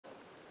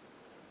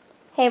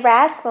Hey,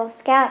 Rascal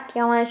Scout, do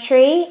y'all want a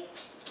treat?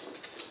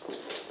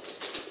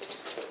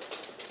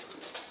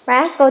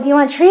 Rascal, do you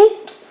want a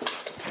treat?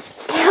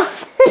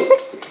 Scout.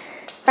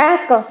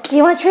 Rascal, do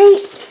you want a treat?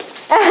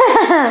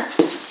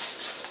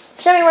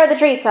 Show me where the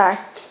treats are.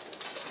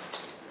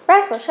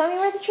 Rascal, show me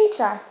where the treats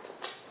are.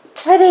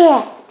 Where are they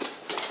at?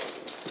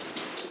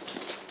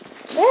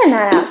 They're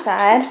not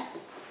outside.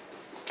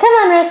 Come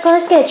on, Rascal,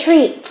 let's get a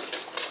treat.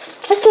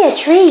 Let's get a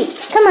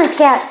treat. Come on,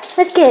 Scout,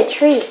 let's get a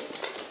treat.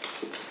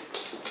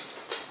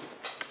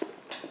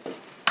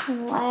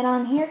 Light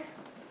on here.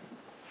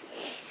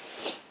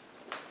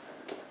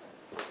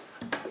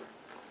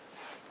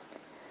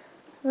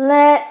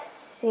 Let's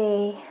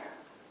see.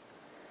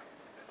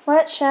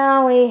 What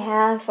shall we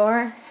have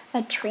for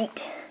a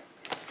treat?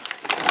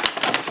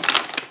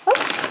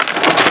 Oops.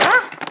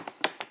 Ah!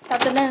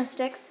 Got banana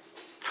sticks.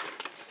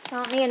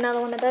 Don't need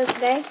another one of those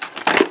today.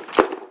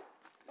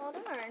 Well,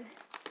 darn.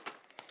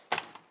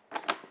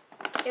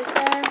 Guess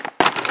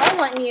I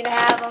wanting you to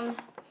have them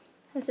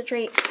as a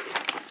treat.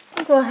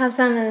 I think we'll have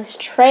some of this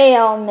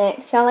trail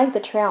mix. Y'all like the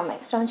trail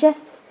mix, don't you?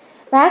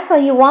 Rascal,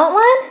 you want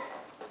one?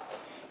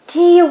 Do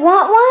you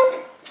want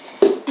one?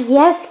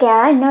 Yes,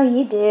 Scout, I know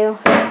you do.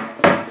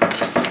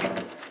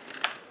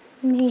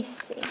 Let me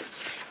see.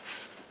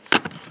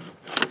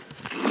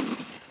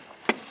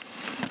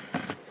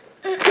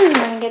 I'm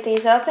going to get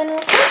these open real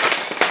quick.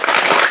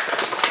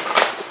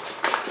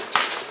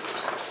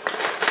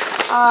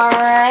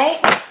 Alright.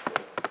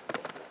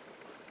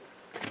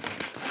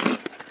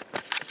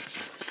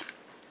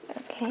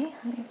 Okay,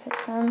 let me put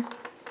some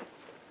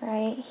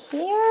right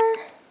here.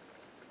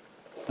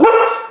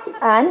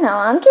 I know,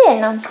 I'm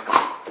getting them.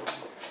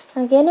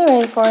 I'm getting it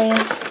ready for you.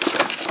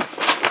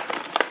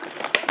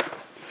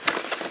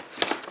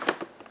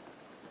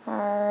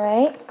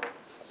 Alright.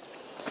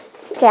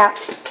 Scout.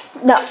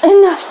 No,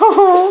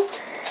 no.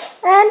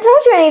 I haven't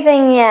told you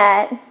anything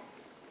yet.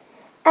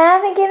 I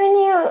haven't given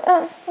you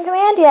a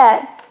command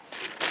yet.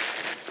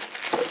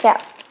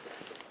 Scout.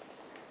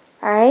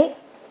 Alright.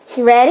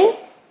 You ready?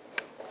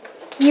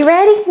 You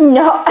ready?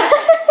 No.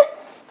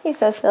 You're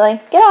so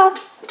silly. Get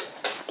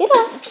off. Get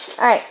off.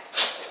 Alright.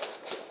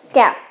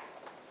 Scout.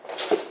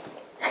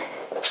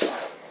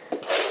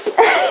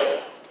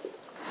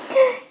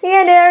 You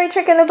gonna do every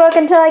trick in the book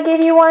until I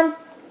give you one?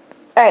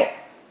 Alright.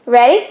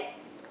 Ready?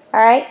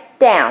 Alright.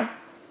 Down.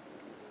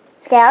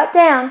 Scout,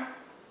 down.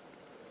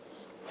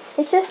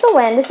 It's just the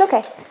wind. It's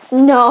okay.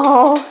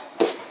 No.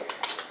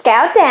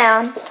 Scout,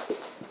 down.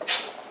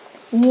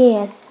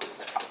 Yes.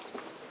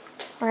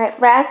 Alright,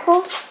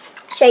 Rascal.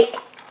 Shake.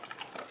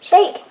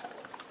 Shake.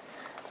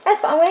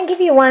 Rascal, I'm going to give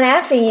you one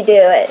after you do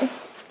it.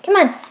 Come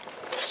on.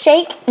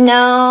 Shake.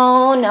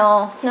 No,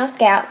 no. No,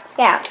 Scout.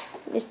 Scout.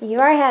 Just, you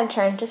already had a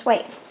turn. Just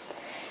wait.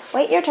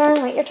 Wait your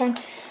turn. Wait your turn.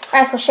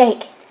 Rascal,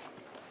 shake.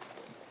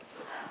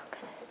 Oh,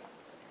 goodness.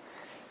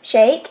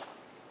 Shake.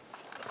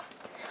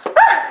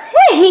 Ah,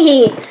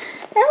 hey!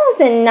 That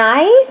wasn't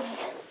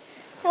nice.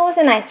 That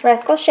wasn't nice.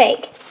 Rascal,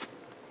 shake.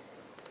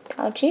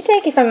 Don't you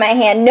take it from my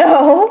hand.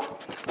 No.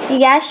 You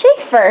gotta shake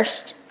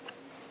first.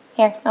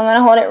 Here, I'm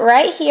gonna hold it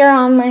right here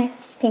on my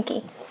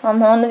pinky.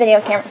 I'm on the video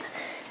camera.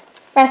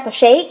 Rascal,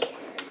 shake.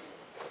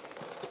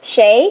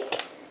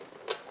 Shake.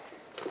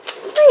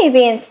 Why are you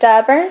being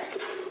stubborn?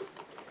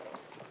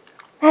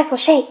 Rascal,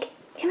 shake.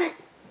 Come on.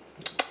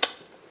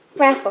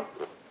 Rascal.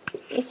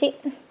 You see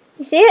it?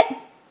 You see it?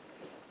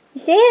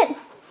 You see it?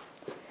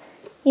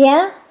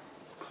 Yeah?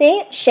 See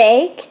it?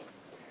 Shake.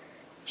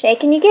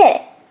 Shake and you get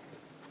it.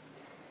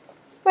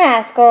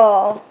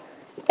 Rascal.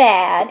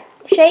 Bad.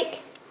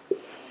 Shake.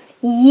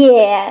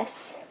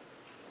 Yes.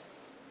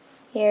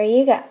 Here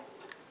you go.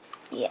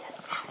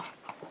 Yes.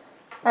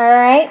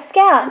 Alright,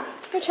 Scout.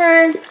 Your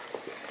turn.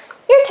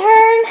 Your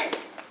turn.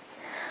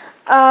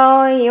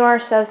 Oh, you are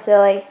so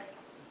silly.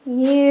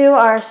 You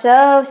are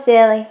so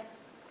silly.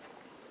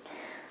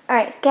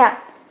 Alright, Scout.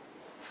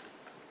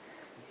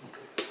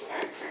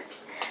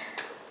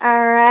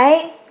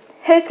 Alright.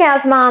 Who's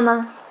Scout's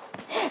mama?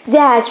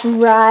 That's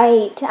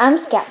right. I'm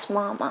Scout's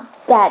mama.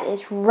 That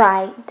is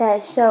right. That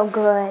is so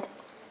good.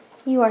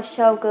 You are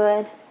so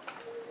good.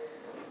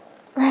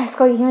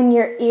 Rascal, you and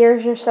your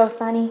ears are so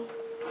funny.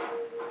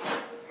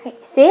 Alright,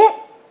 you see it?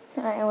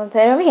 Alright, I'm going to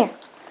put it over here.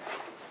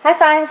 High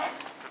five.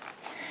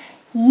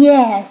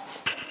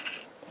 Yes.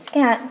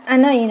 Scout, I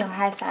know you know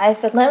high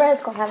five, but let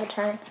Rascal have a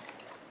turn.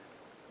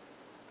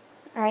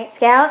 Alright,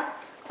 Scout,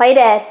 play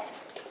dead.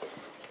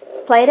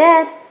 Play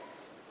dead.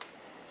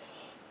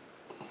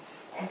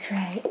 That's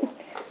right.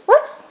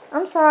 Whoops,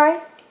 I'm sorry.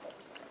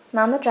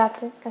 Mama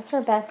dropped it. That's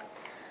her bed.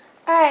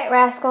 Alright,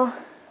 Rascal.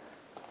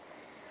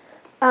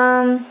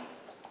 Well,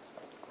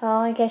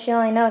 I guess you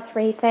only know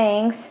 3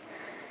 things.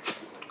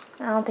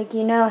 I don't think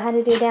you know how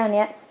to do down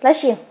yet.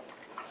 Bless you.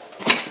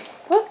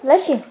 Whoop,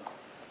 bless you.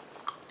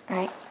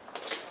 Alright.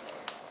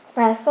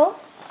 Rascal,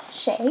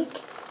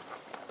 shake.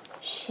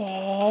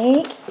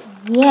 Shake.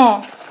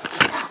 Yes.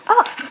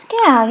 Oh,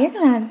 Scout, you're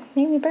gonna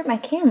make me break my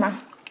camera.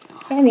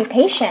 You gotta be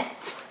patient.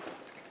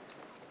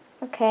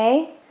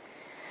 Okay.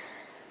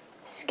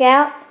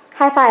 Scout,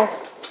 high five.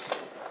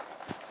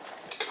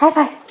 High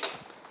five.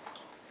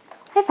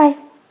 High five.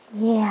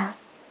 Yeah.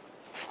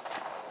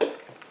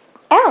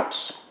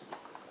 Ouch.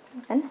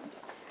 Oh,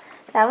 goodness.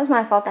 That was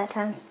my fault that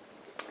time.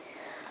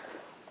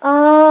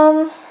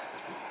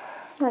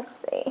 Let's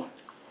see.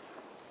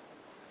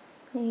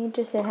 You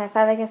just did high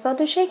five. I guess I'll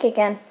do shake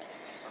again.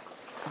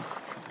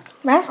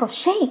 Rascal,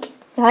 shake.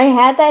 You already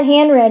had that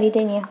hand ready,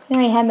 didn't you? You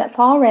already had that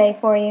paw ready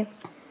for you.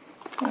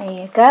 There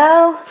you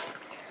go.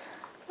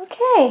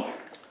 Okay.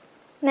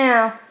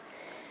 Now,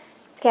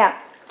 Scout.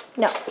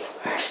 No. I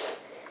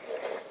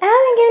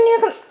haven't given you a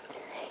command.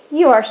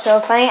 You are so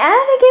funny. I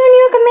haven't given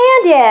you a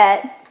command yet.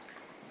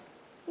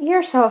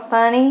 You're so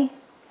funny.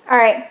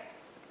 Alright.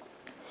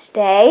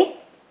 Stay.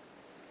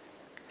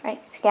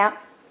 Alright, Scout.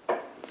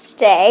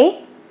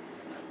 Stay.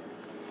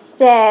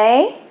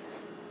 Stay.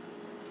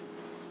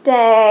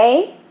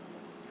 Stay.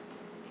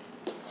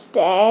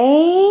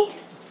 Stay.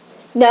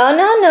 No,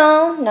 no,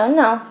 no. No,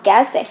 no.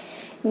 Gotta stay.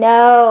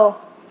 No.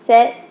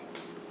 Sit.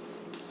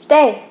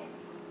 Stay.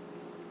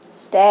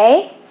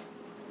 Stay.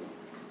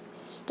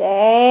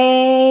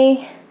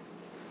 Stay.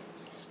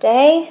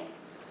 Stay.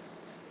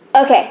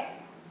 Okay.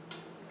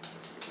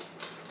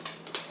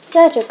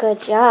 Such a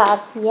good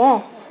job.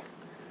 Yes.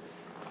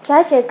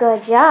 Such a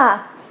good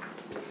job.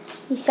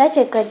 He's such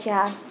a good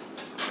job.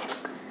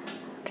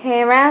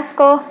 Okay,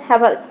 Rascal. How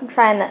about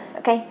trying this?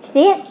 Okay,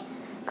 see it?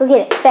 Go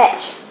get it.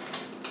 Fetch.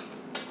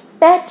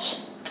 Fetch.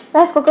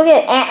 Rascal, go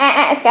get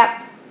it.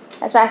 Scout.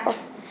 That's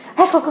Rascal's.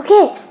 Rascal, go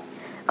get it.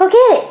 Go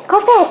get it. Go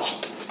fetch.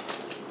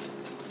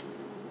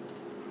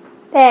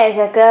 There's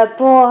a good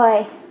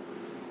boy.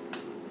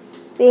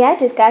 See, I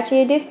just got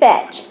you to do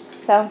fetch.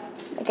 So,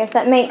 I guess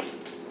that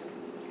makes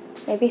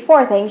maybe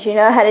 4 things you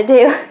know how to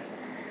do.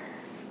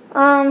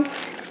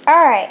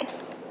 Alright.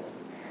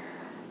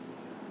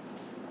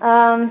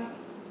 I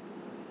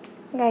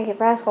gotta give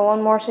Rascal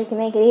one more so we can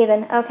make it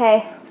even.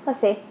 Okay, let's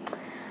see.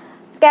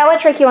 Scout, what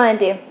trick you want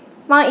to do?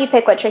 Why don't you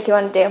pick what trick you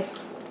want to do?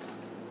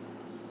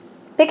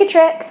 Pick a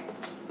trick.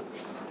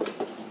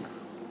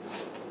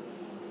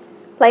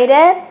 Play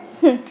dead?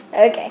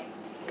 Okay.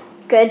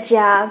 Good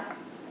job.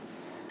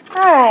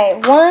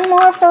 Alright, one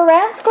more for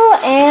Rascal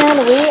and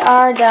we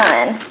are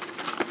done.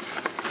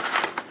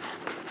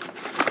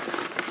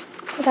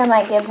 I think I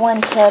might give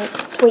one to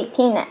Sweet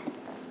Peanut.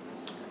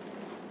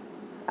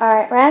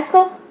 Alright,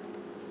 Rascal.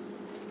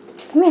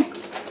 Come here.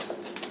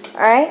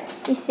 Alright,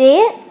 you see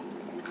it?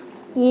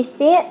 You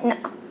see it? No,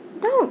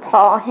 don't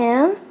paw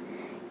him.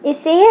 You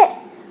see it?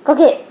 Go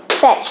get it.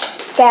 Fetch.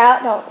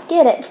 Scout, don't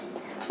get it.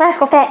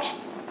 Rascal, fetch.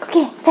 Go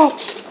get it.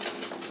 Fetch.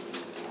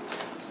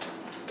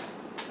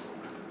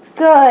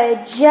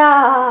 Good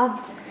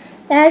job.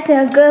 That's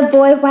a good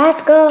boy,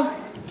 Rascal.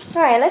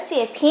 Alright, let's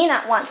see if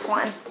Peanut wants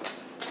one.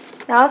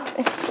 Nope.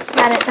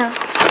 Got it. No.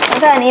 I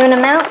got an even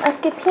amount. Let's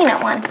give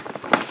Peanut one.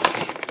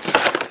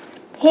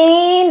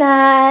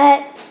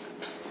 Peanut.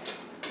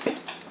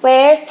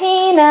 Where's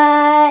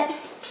Peanut?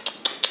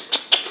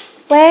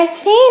 Where's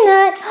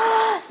Peanut?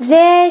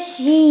 There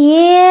she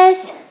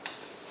is.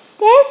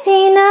 There's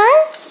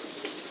Peanut.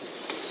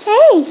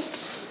 Hey.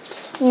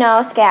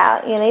 No,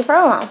 Scout. You leave her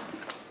alone.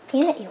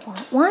 Peanut, you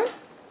want one?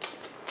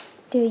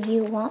 Do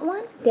you want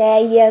one? There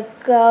you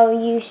go,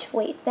 you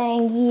sweet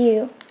thing,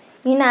 you.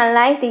 You're not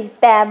like these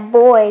bad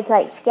boys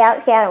like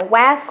Scout, and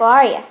Rascal,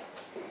 are you?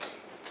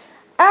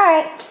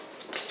 Alright.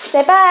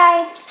 Say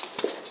bye.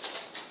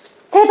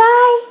 Say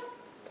bye.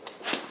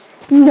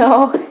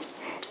 No.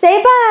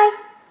 Say bye.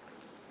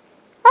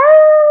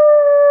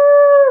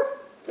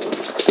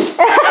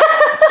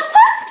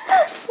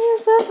 You're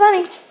so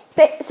funny.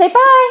 Say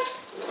bye.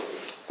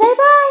 Say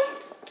bye.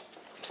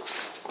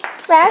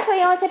 Rascal,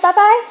 you want to say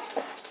bye-bye?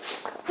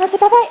 You want to say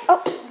bye-bye?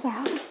 Oh,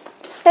 Scout.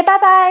 Say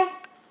bye-bye.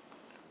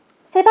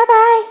 Say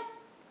bye-bye.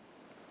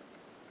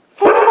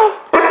 Say bye-bye.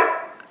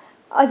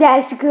 Oh,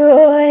 that's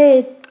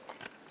good.